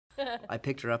I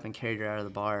picked her up and carried her out of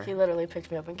the bar. He literally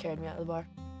picked me up and carried me out of the bar.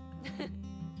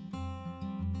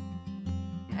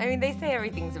 I mean, they say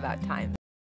everything's about time.